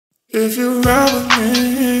If you ride with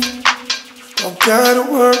me, don't gotta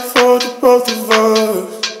work for the both of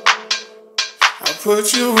us. I'll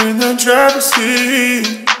put you in the driver's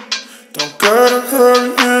seat. Don't gotta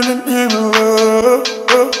hurry in the name of love.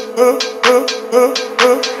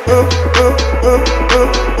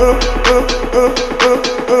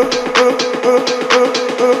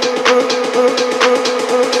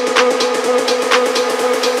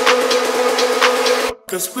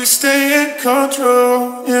 'Cause we stay in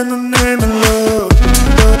control in the name of love.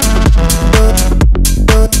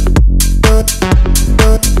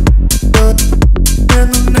 In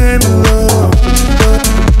the name of love.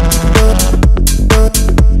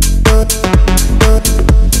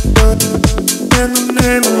 In the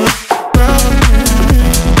name of love.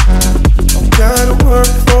 Don't gotta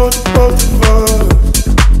work for the both of us.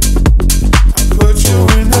 I put you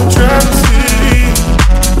in the driver's seat.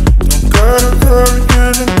 Don't gotta hurry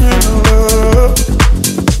in the name of love.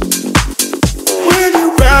 When you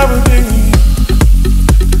ride with me,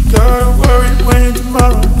 gotta worry when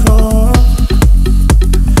tomorrow comes.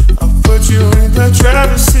 I'll put you in the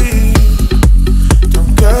driver's seat.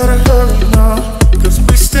 Don't gotta hurry now, 'cause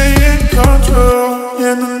we stay in control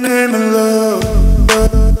in the name of love.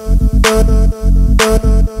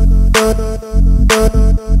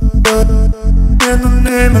 In the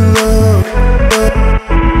name of love.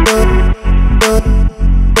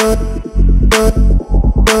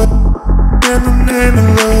 In the name of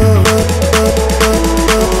love.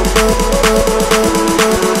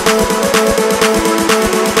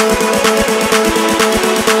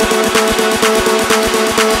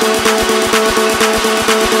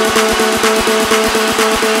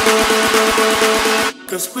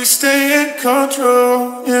 Cause we stay in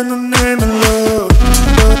control in the name of love.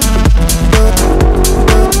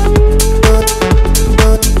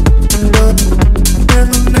 In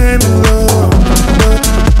the name of love.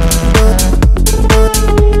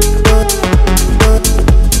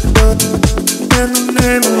 In the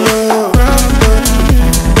name of love.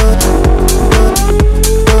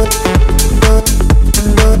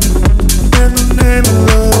 In the name of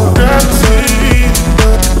love. Gravity.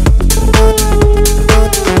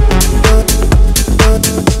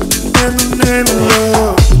 In the name of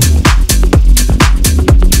love.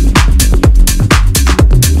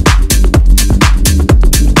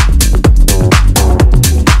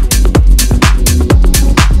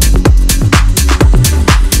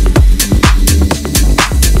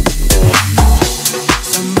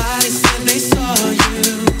 Somebody said they saw you.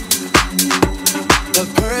 The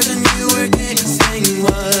person you were kissing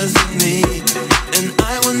wasn't me, and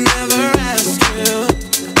I will never ask you.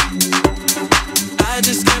 I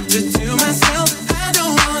just kept it to myself. I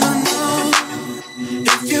don't wanna know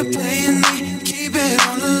if you're playing me. Keep it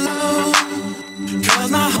on the low, 'cause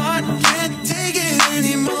my heart can't take it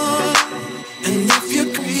anymore. And if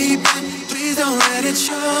you're creeping, please don't let it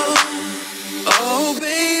show. Oh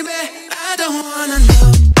baby, I don't wanna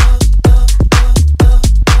know.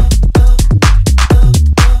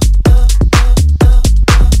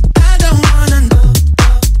 I don't wanna know.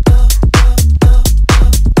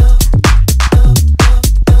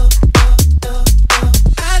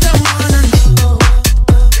 I don't wanna know.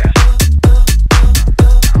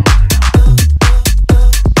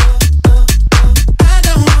 I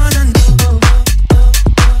don't wanna know.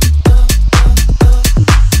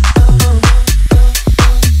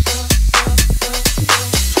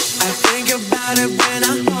 I think about it when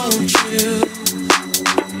I hold you.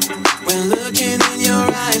 When looking in your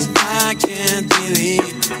eyes, I can't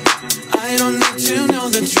believe I don't need to know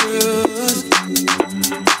the truth.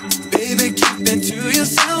 Baby, keep it to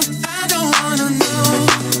yourself. I don't wanna know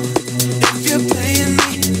if you're playing me.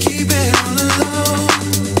 Keep it on the low,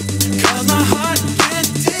 'cause my heart can't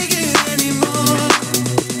take it anymore.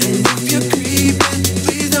 And if you're creeping,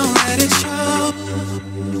 please don't let it show.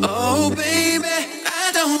 Oh baby, I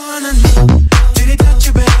don't wanna know. Did he touch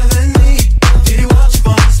you better than me? Did he watch you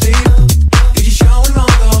fall asleep? Did you show him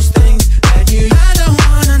all those things that you? I don't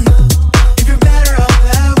wanna know if you're better off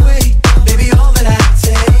that way.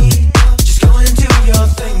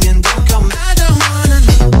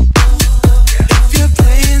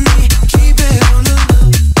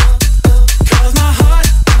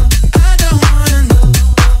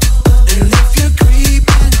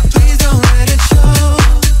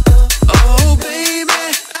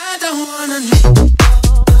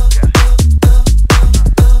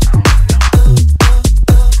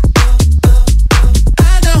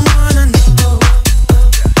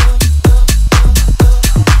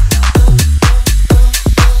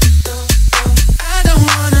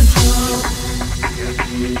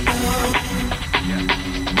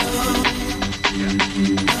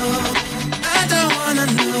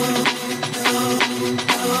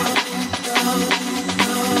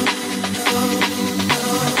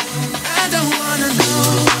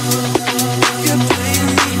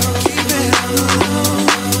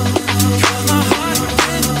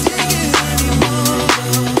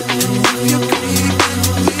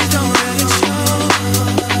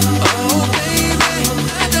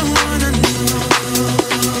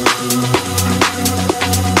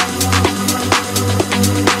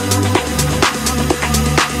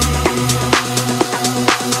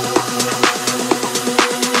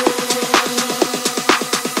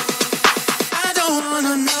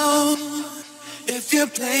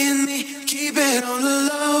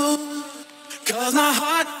 'cause my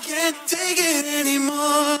heart can't take it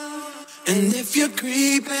anymore. And if you're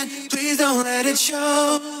creeping, please don't let it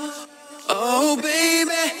show. Oh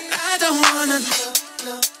baby, I don't wanna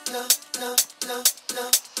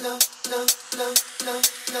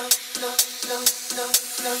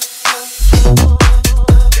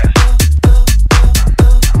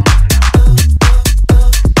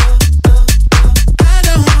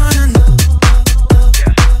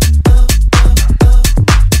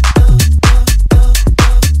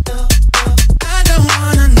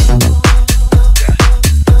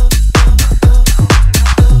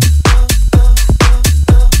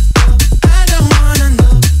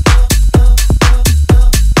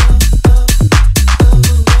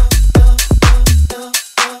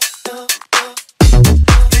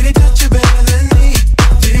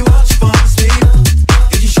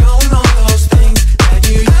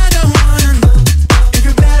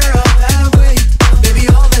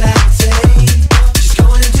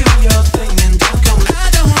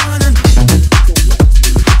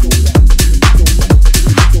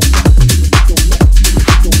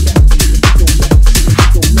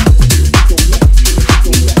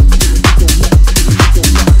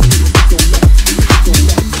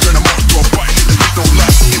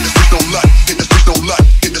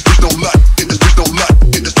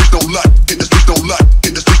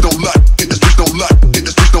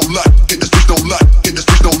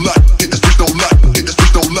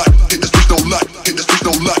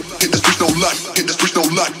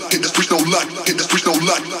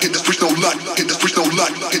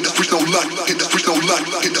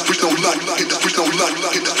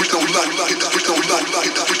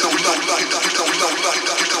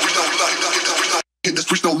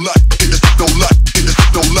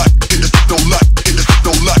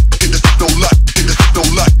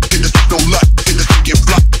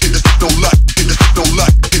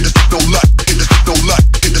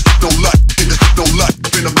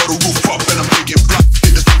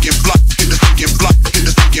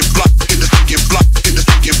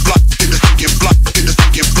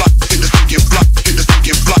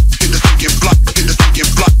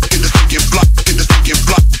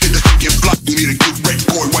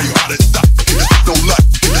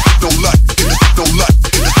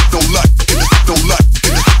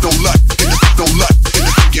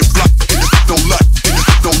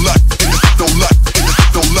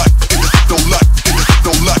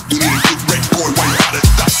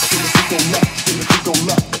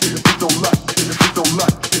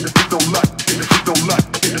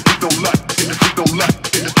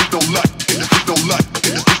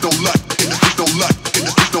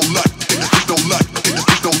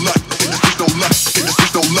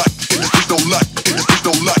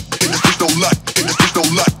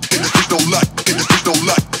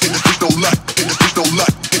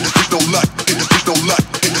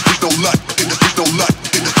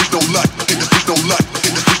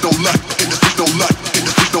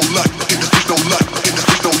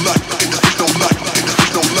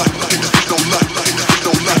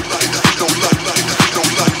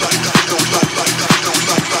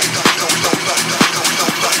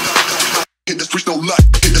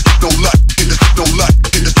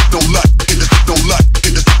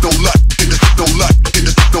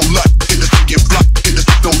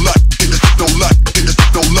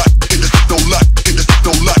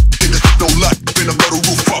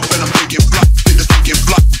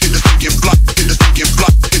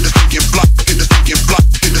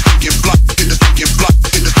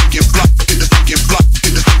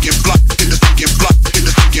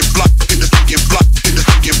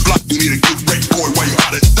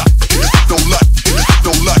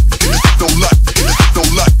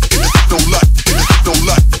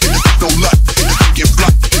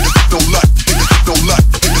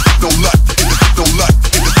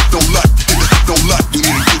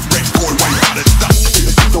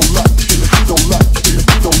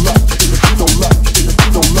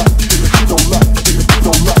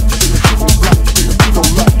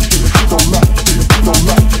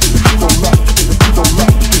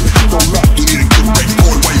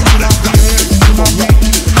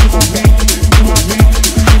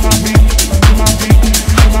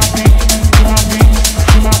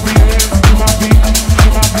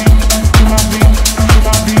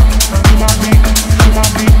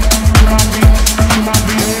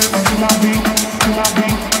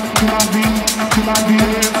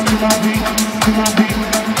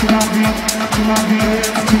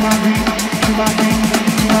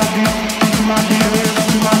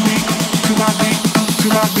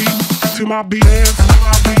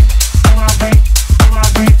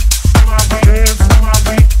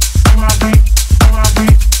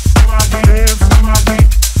Dance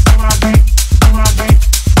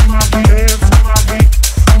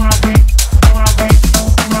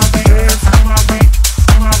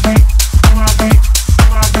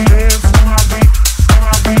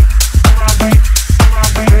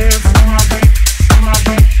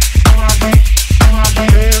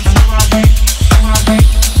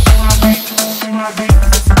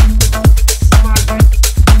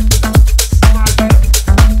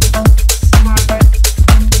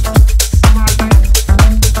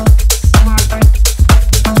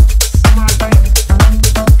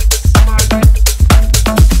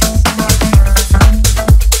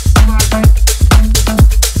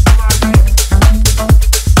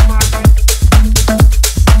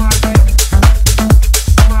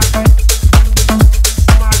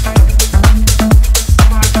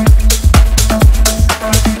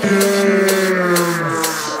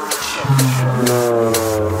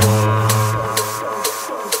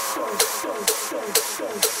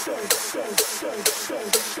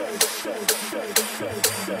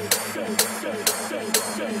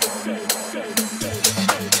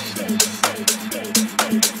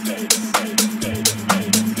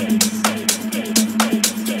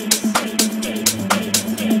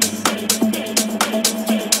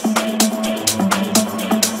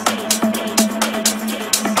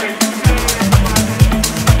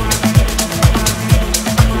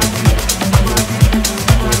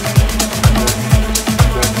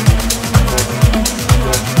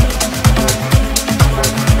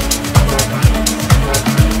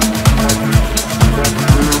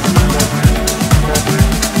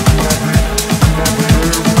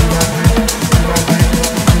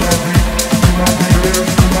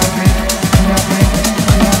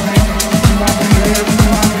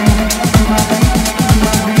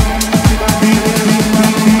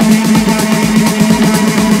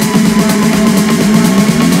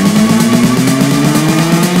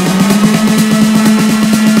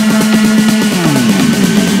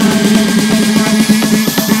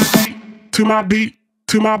To my beat,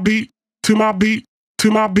 to my beat, to my beat,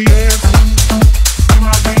 to my beat. To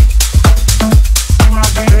my beat,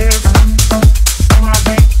 to my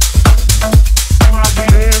beat, to my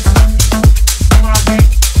beat, to my beat, to my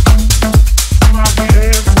beat, to my beat,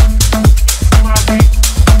 to my beat, to my beat,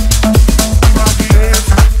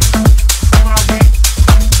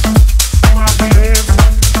 to my beat, to my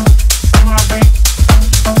beat, to my beat, to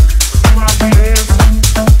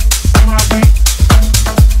my beat, to my beat.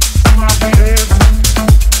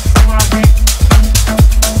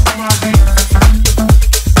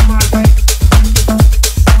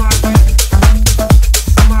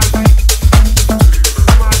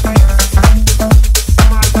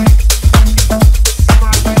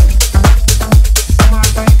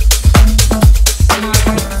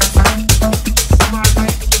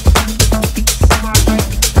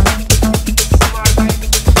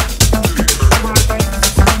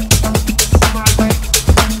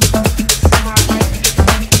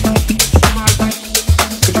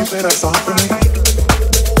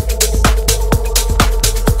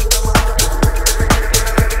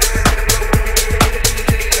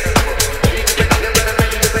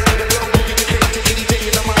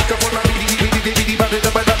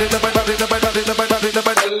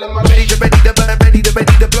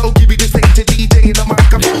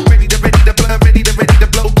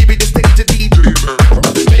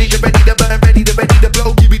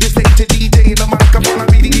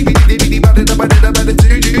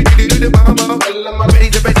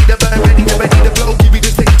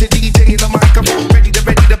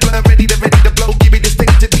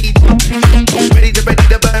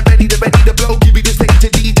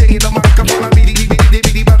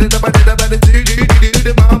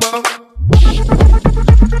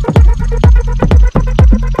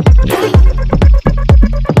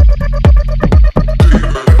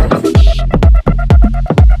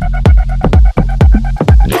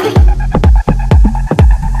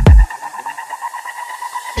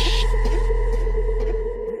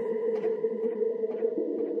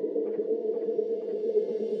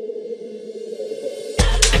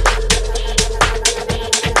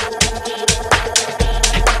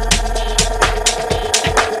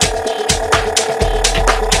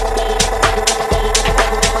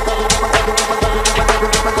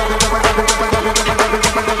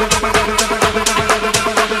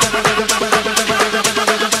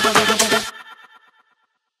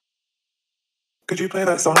 Could you play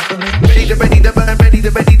that song for me? Ready to burn, ready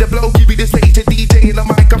to blow. Give me the stage to DJ and the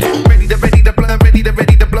microphone. Ready to burn,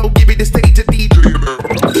 ready to blow. Give me the stage to DJ.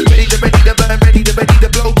 Ready to burn, ready to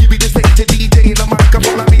blow. Give me the stage to DJ and the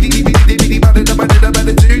microphone. I'm ready to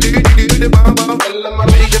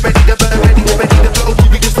burn, ready to blow.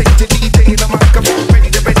 Give me the stage to DJ and the microphone.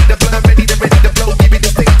 Ready to burn, ready to blow. Give me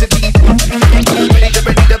the stage to DJ. Ready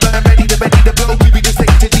to burn, ready to blow. Give me the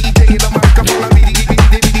stage to DJ and the microphone. I'm ready to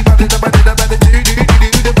burn,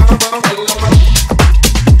 ready to blow.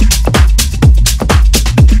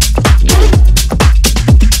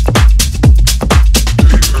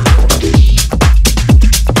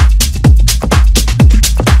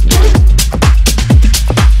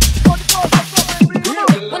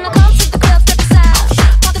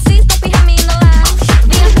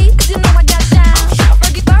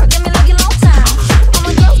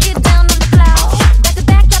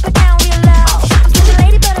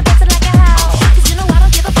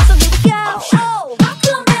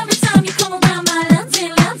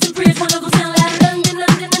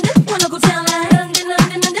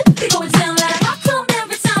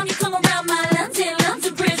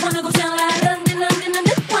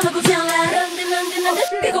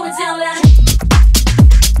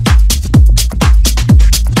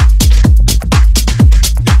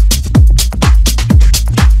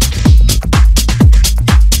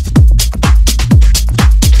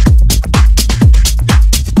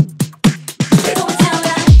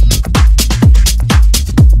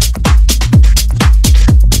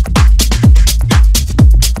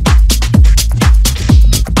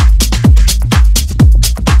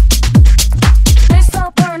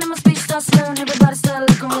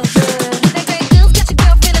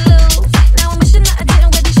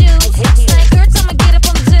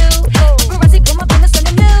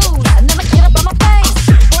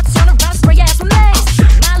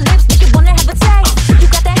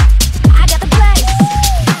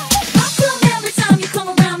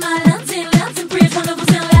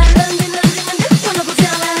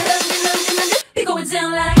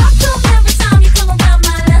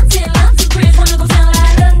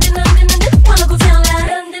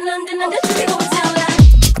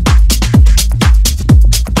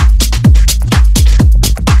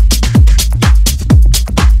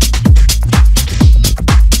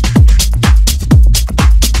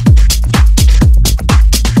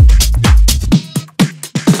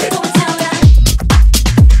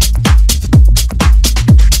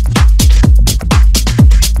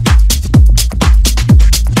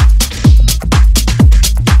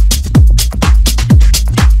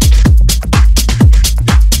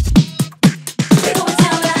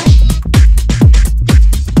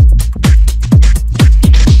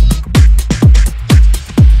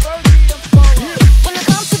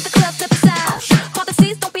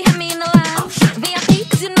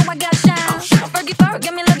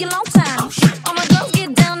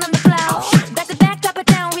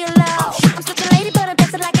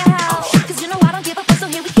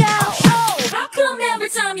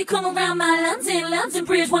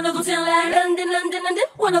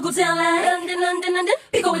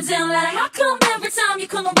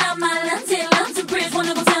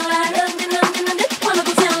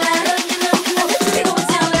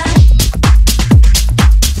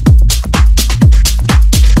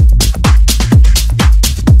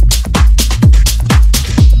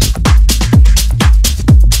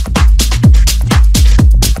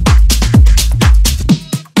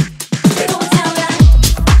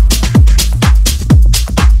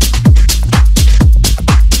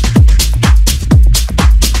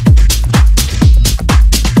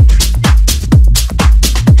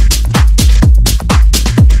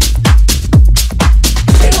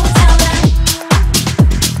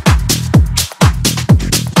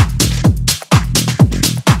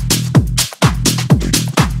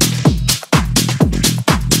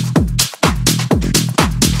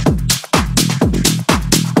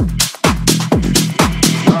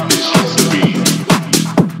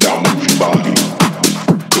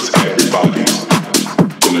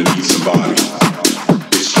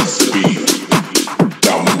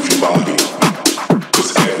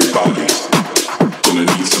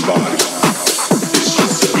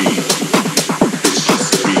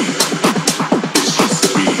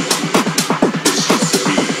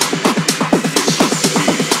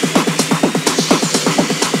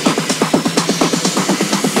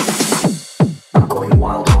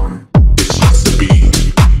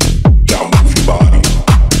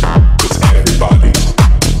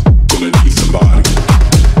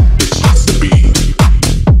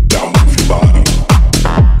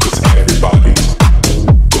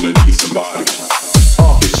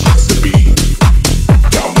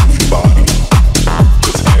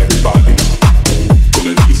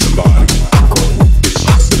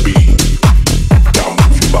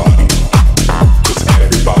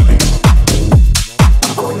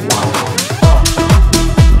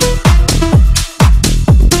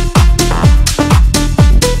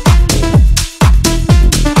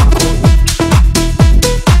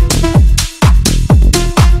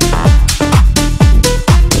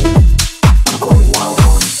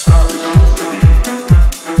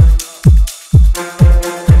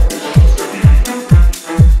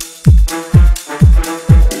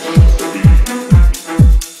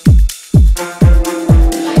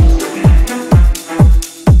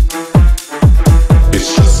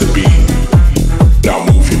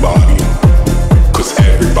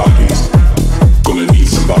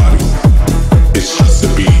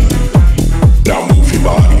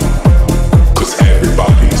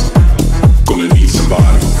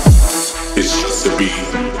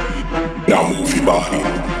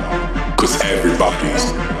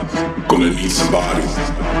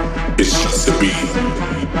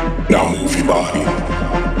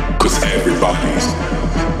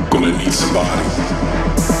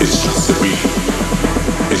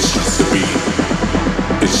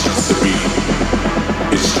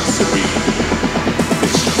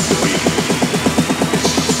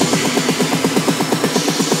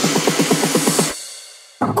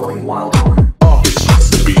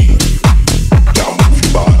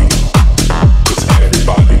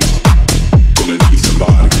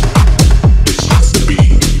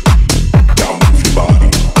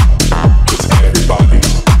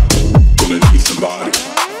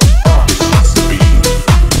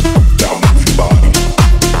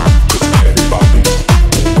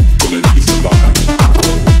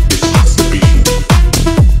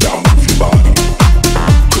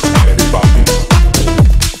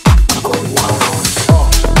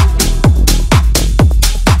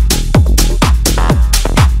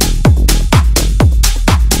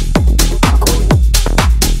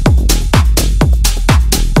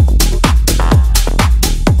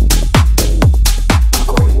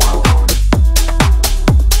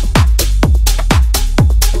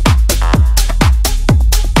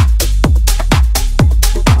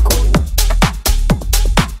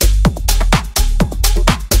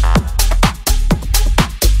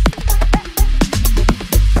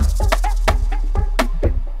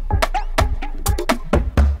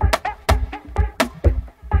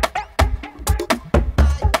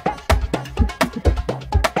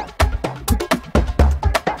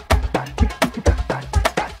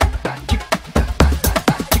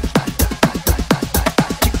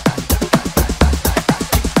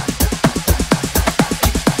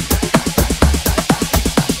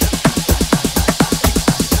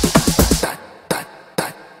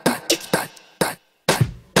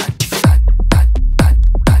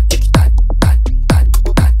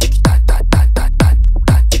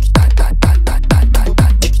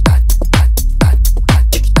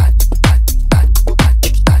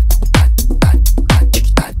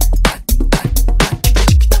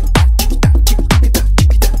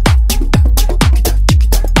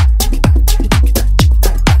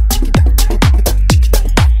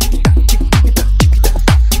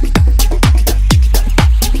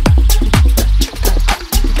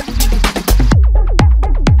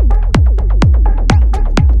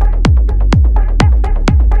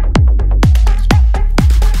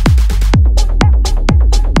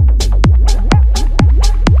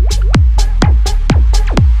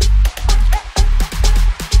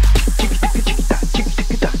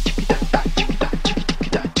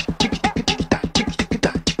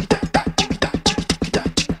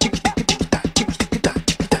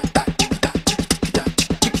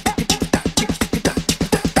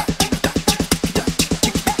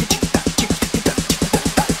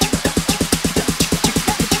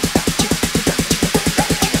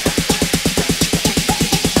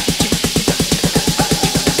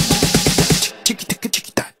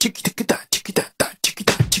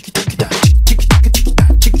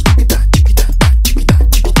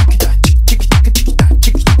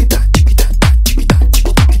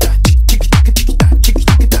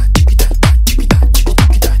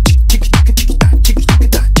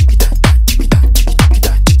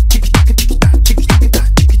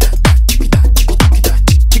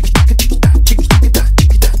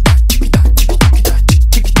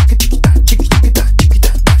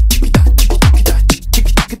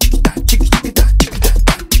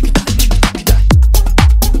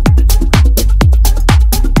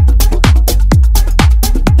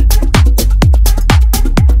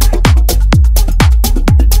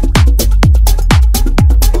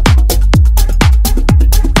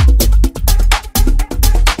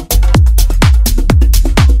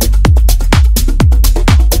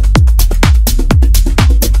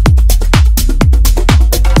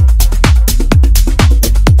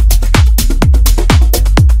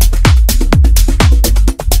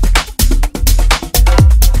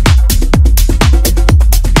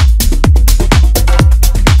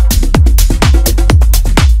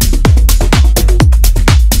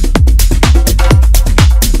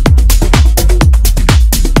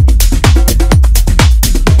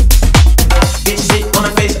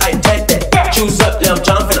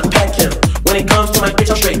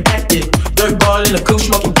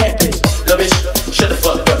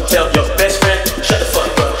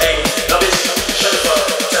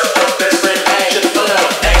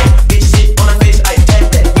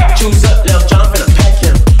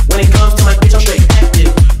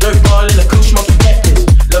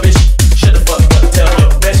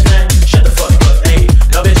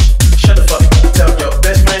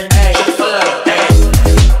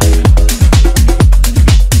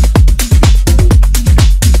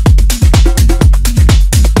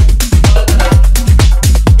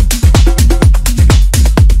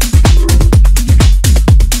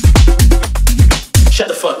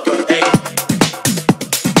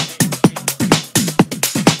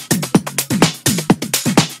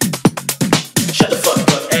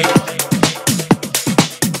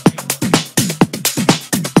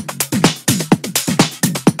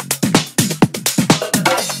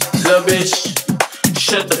 little bitch,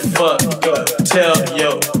 shut the fuck up. Tell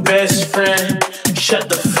your best friend, shut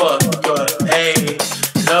the fuck up. Hey,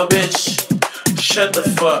 little bitch, shut the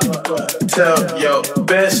fuck up. Tell your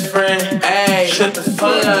best friend, hey, shut the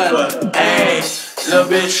fuck up. Hey, little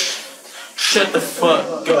bitch, shut the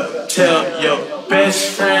fuck up. Tell your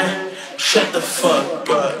best friend, shut the fuck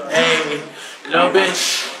up. Hey, little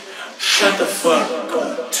bitch, shut the fuck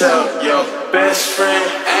up. Tell your best friend,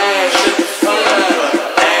 hey, shut the fuck up.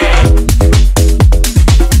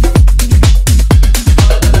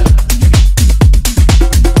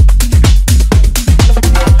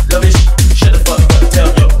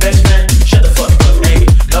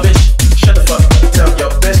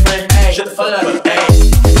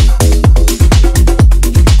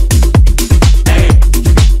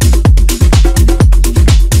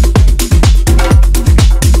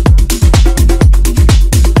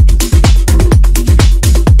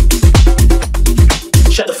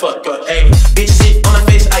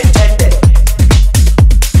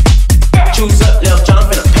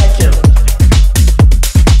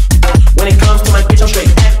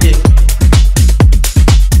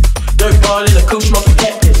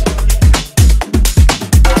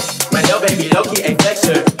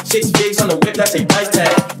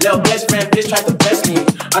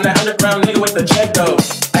 I'm that underground nigga with the check though.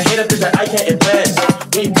 I hate a bitch that I can't impress.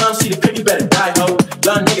 When you come see the crib, you better die, ho.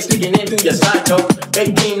 Young niggas sneaking in through your side, ho.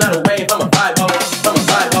 Baby team, not a wave, I'm a vibe, ho. I'm a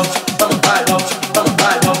vibe, ho. I'm a vibe, ho. I'm a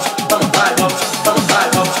vibe, ho. I'm a vibe, ho. I'm a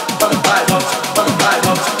vibe, ho. I'm a vibe, ho. I'm a vibe,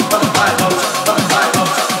 ho. I'm a vibe, ho. I'm a vibe, ho.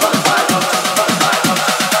 I'm a vibe, ho. I'm a vibe,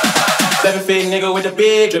 ho. 7 feet nigga with a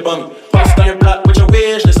big drip on me. Post on your block with your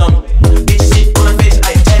wish list on me. Bitch shit on my face,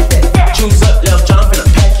 I attack that. Choose up, left John, finna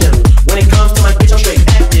pack him. When it comes to my bitch, I'm straight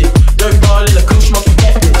active. Dirt ball in the coupe, smoking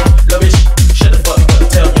cactus. Love bitch, shut the fuck up.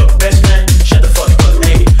 Tell your best friend, shut the fuck up.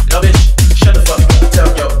 Hey, love bitch, shut the fuck up. Tell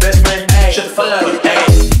your best friend, hey, shut the fuck up. Hey.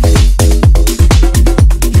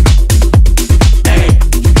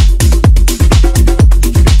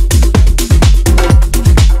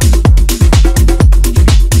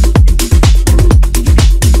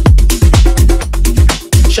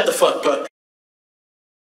 Shut the fuck up.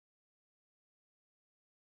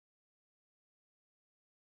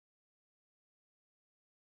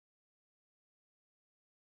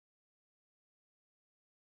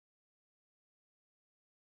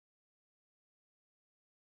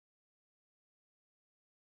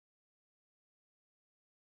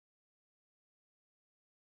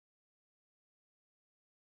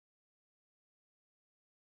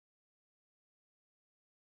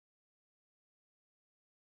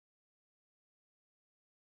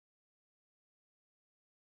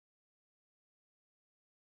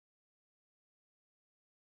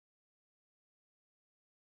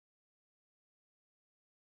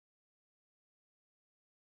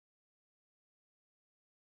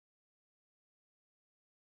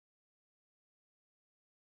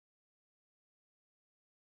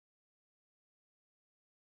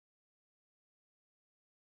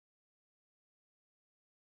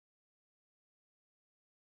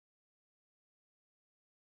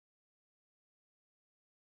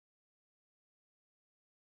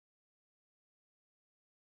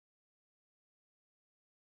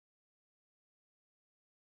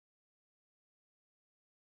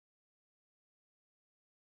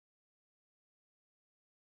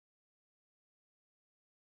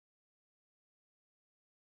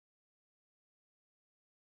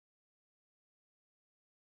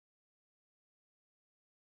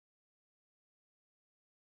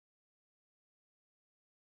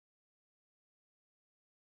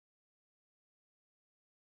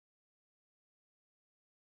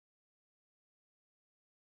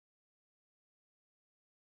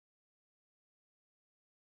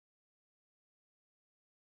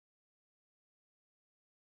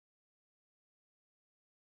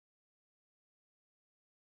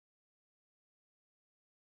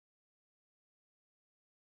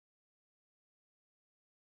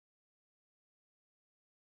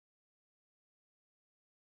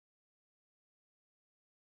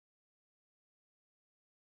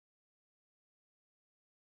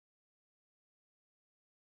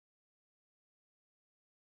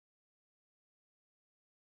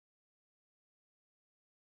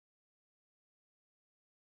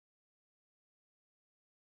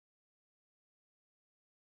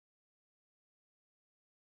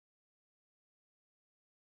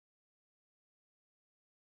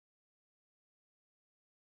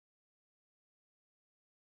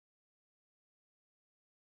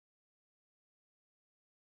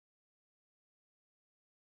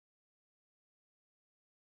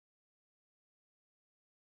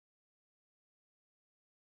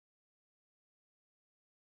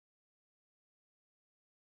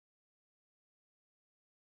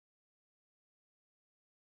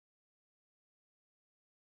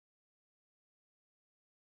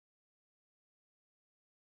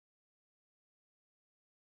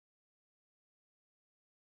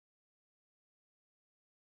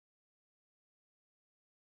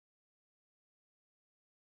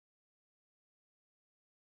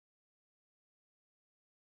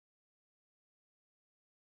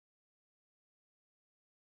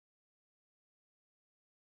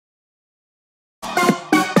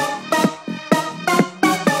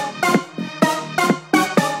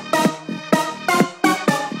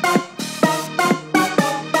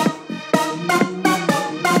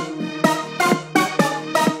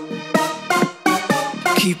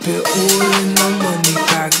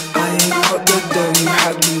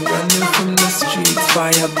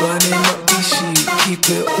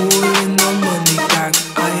 all in the money bag.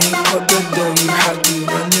 I ain't got the dough, you had me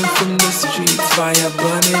running from the streets. Fire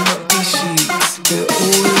burning up these sheets. We're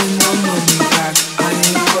all in the money bag. I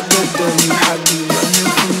ain't got the dough, you had me running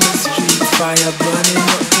from the streets. Fire burning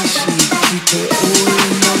up these sheets. Keep it all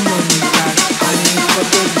in the money bag. I ain't got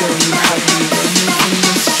the dough, you had me running from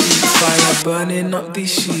the streets. Fire burning up these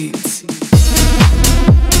sheets.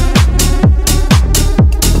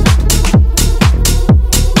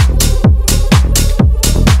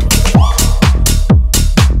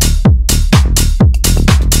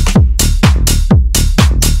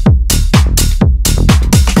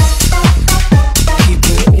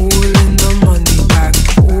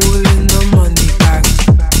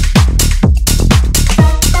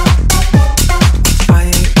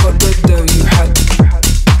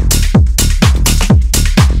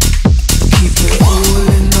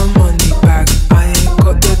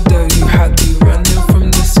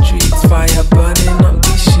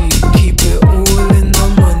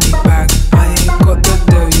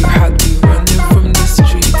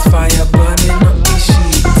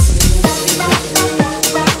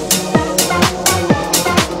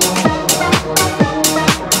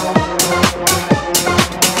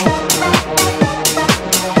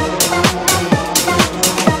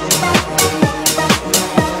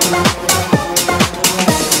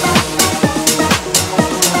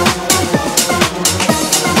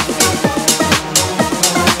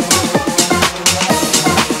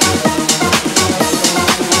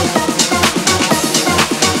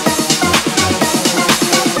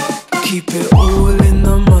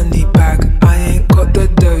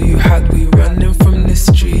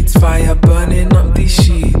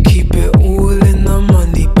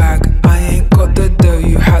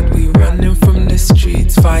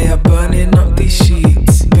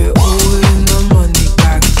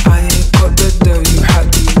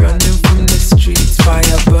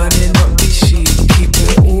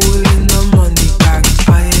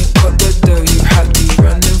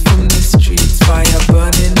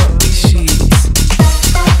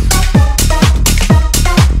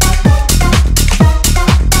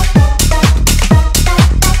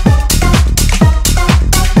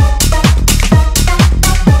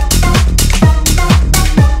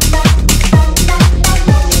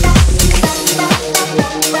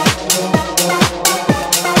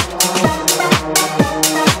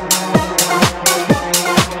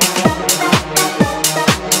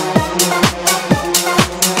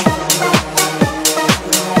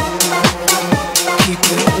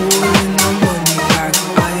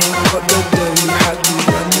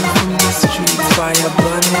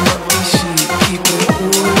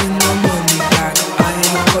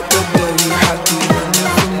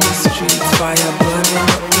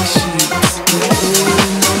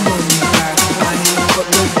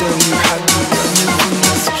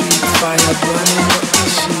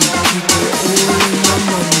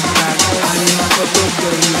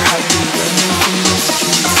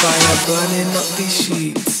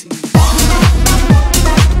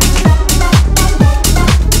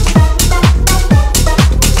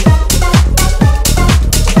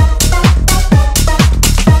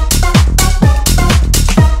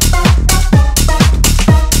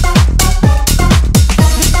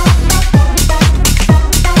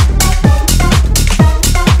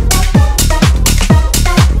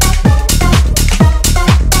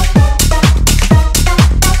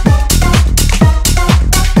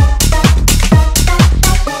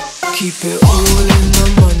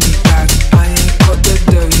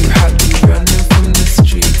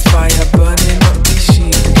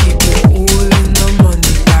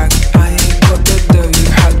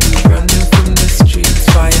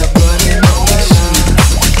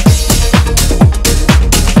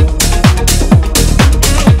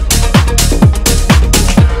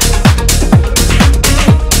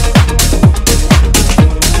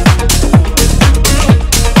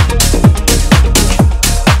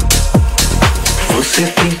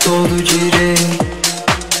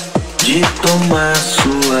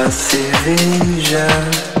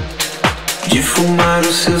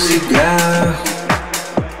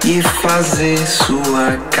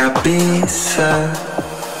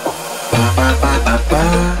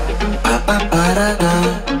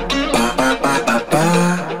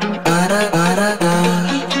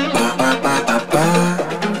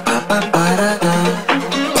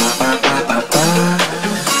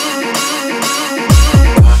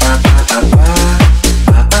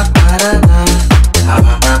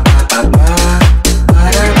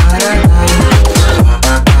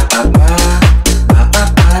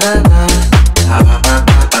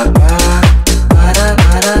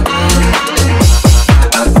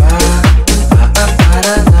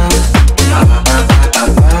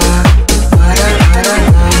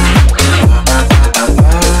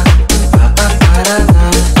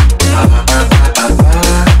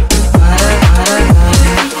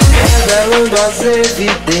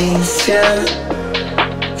 distância,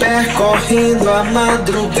 percorrendo a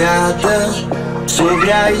madrugada,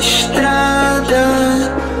 sobre a estrada,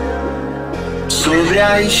 sobre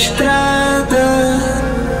a estrada.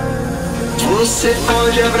 Você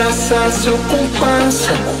pode abraçar seu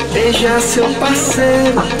comparsa, beijar seu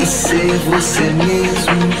parceiro e ser você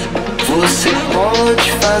mesmo. Você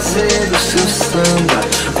pode fazer o seu samba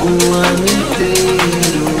o ano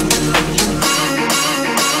inteiro.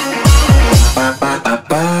 Pa pa pa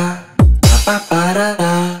pa, pa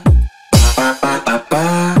parará, pa pa pa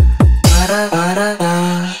pa, para parará,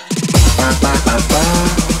 pa pa pa pa,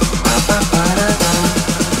 pa parará,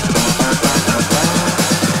 pa pa pa pa,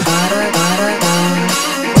 para parará,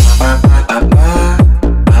 pa pa pa pa,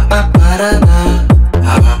 pa parará,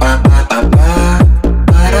 pa pa pa pa,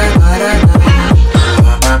 para parará,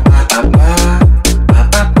 pa pa pa pa,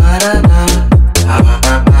 pa parará, pa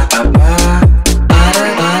pa pa pa, para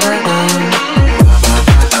parará.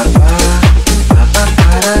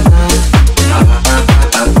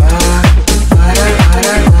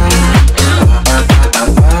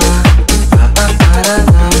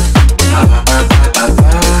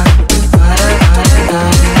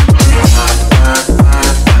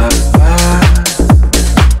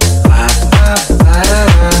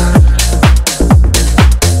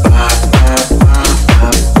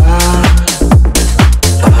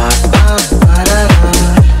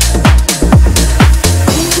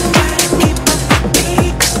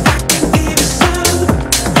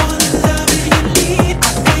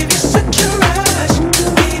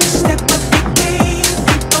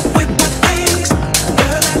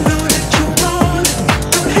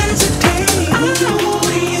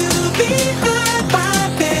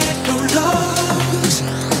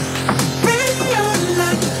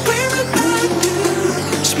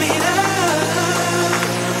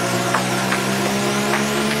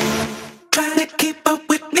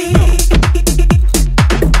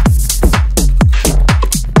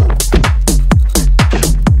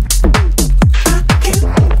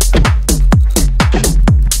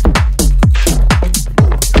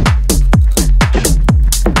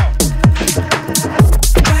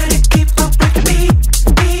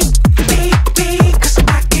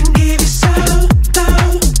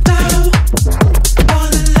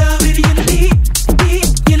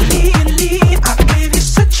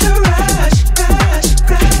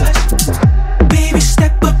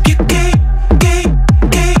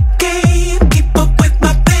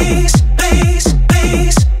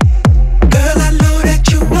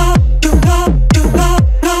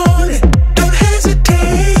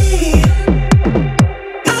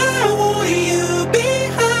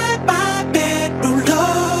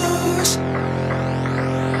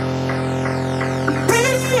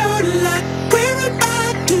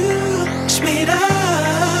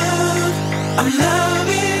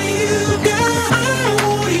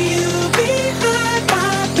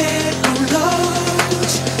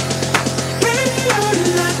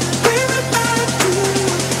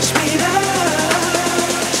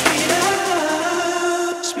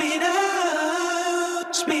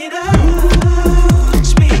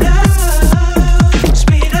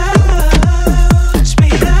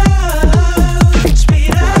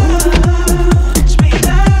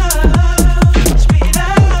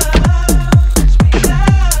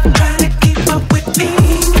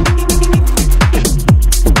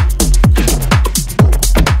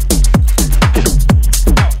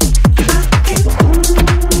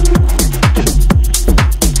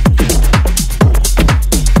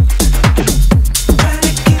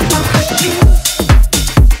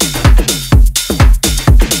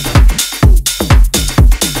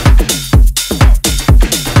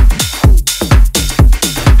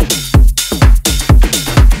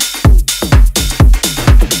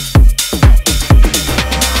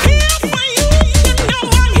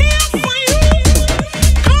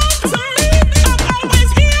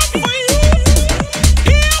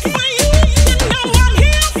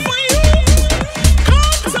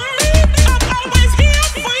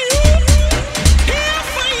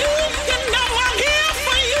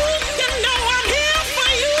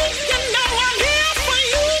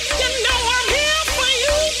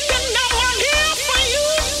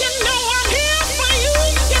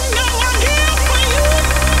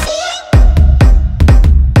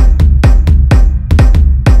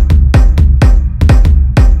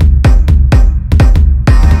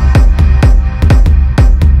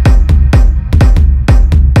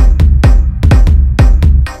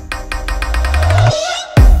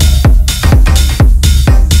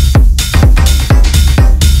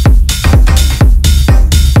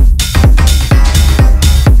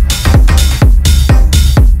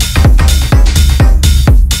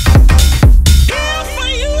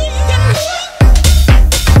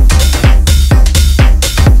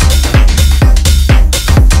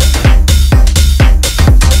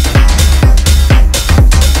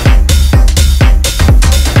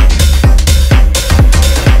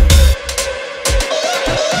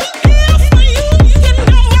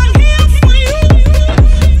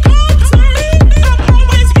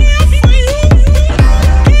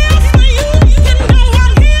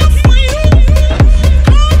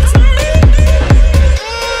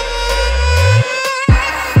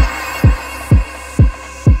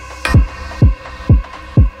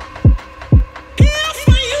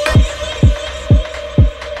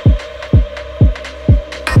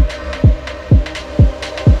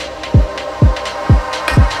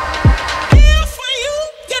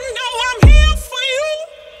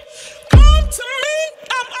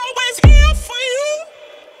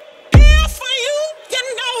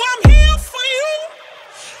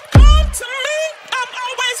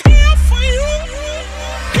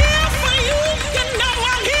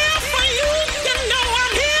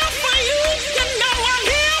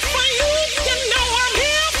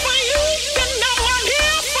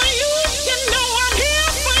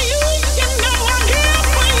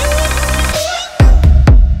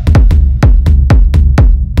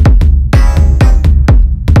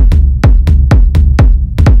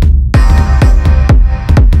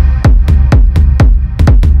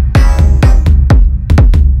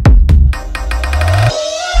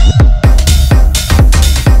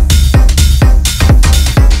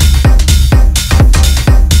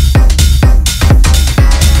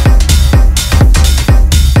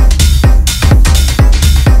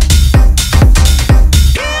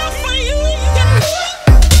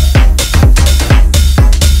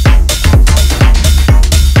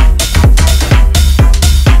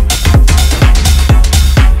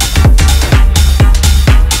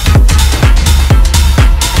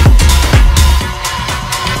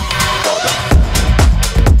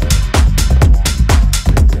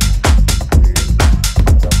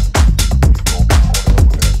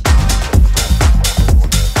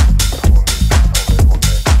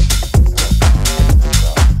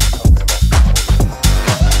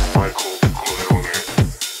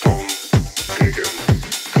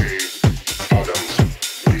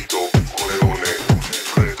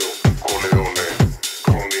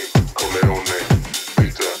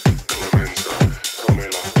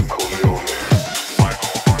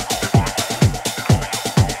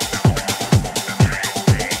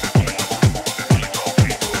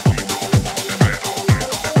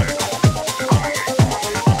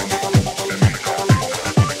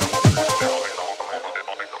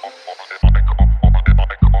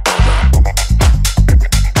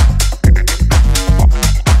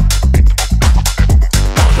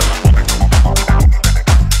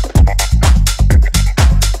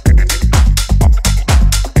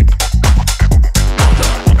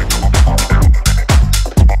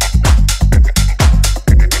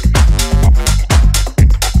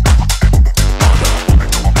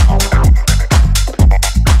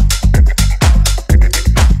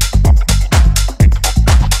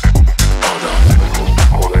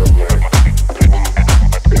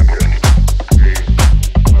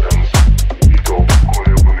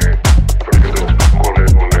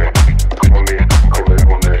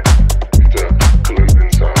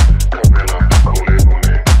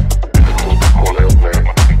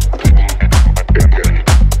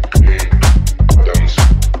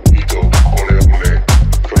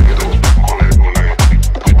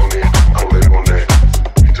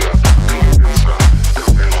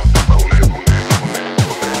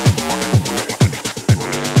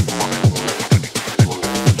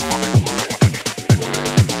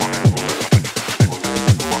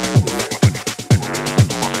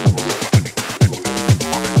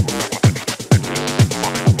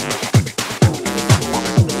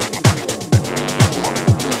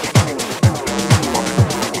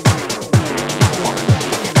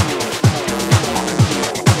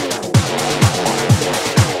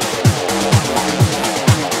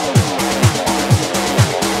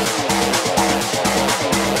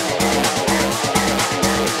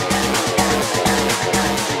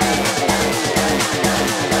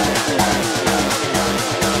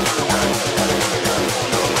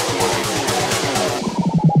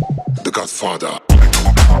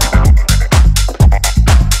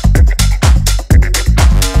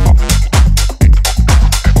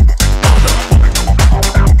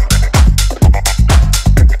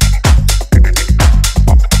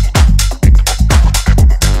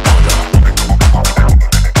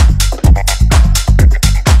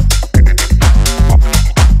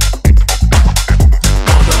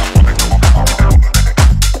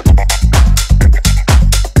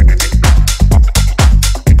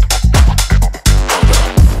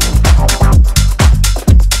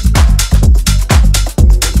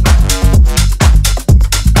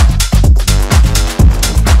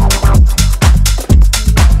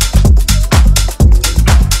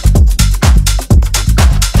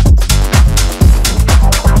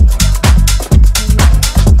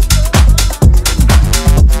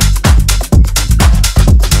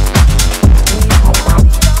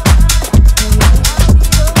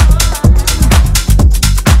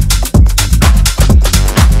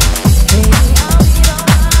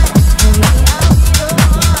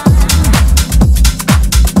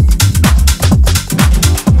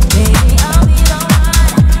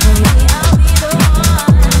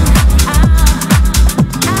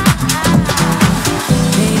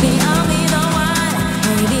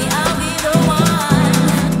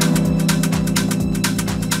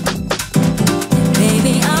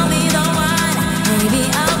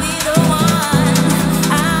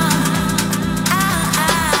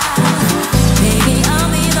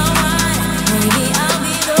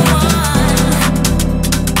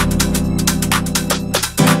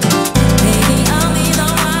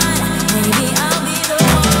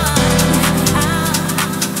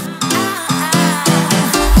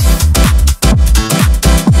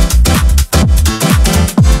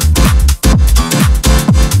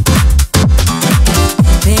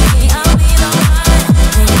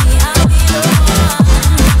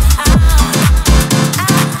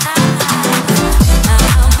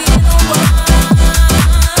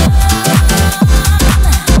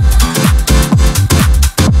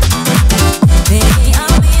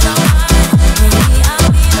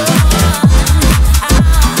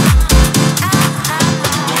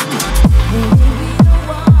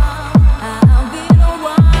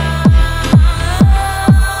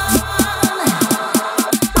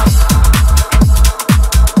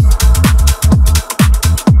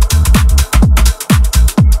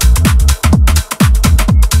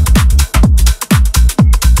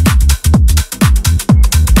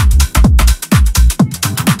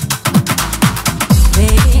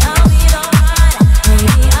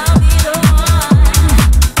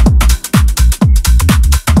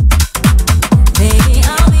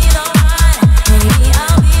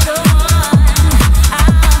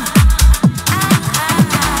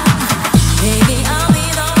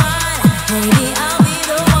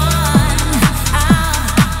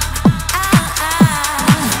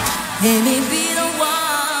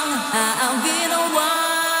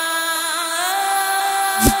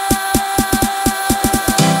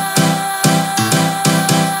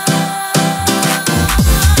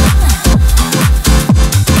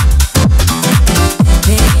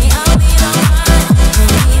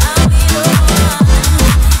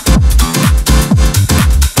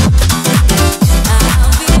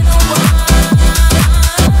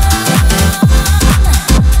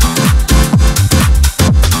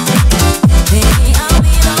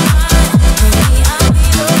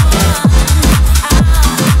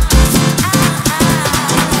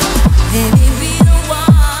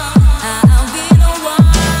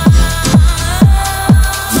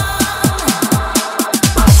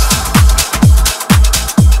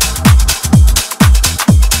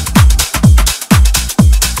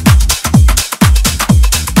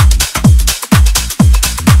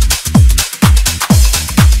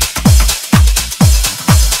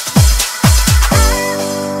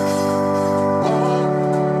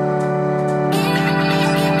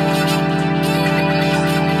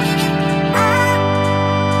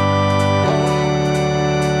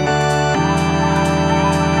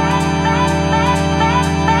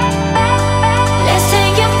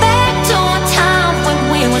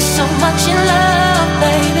 much in love,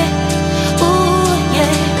 baby. Ooh,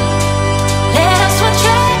 yeah. Let us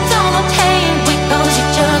retract all the pain we caused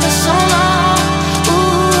each other so long.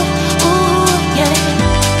 Ooh, ooh, yeah.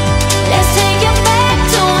 Let's take it back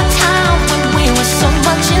to a time when we were so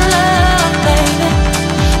much in love, baby.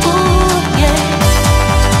 Ooh, yeah.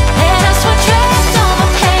 Let us retract all the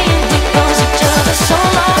pain we caused each other so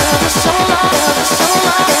long, so long, so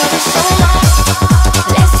long, so long.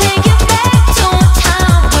 Let's take it back to a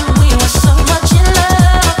time when we were so much in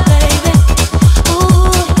love, baby.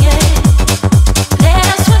 Ooh, yeah. Let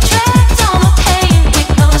us retract all the pain we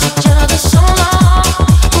caused each other so long.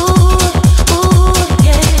 Ooh, ooh,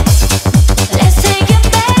 yeah. Let's take it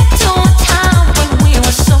back to a time when we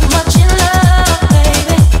were so much in love,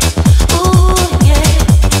 baby. Ooh, yeah.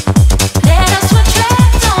 Let us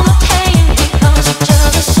retract all the pain we caused each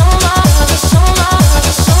other so long, so long,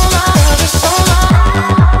 so long, so long.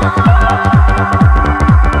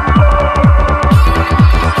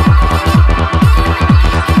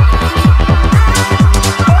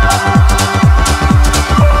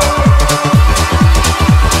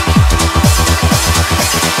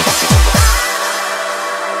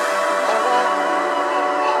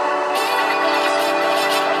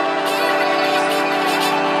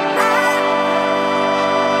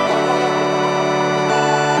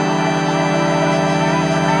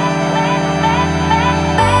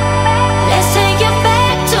 Let's take it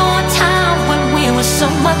back to a time when we were so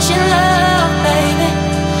much in love.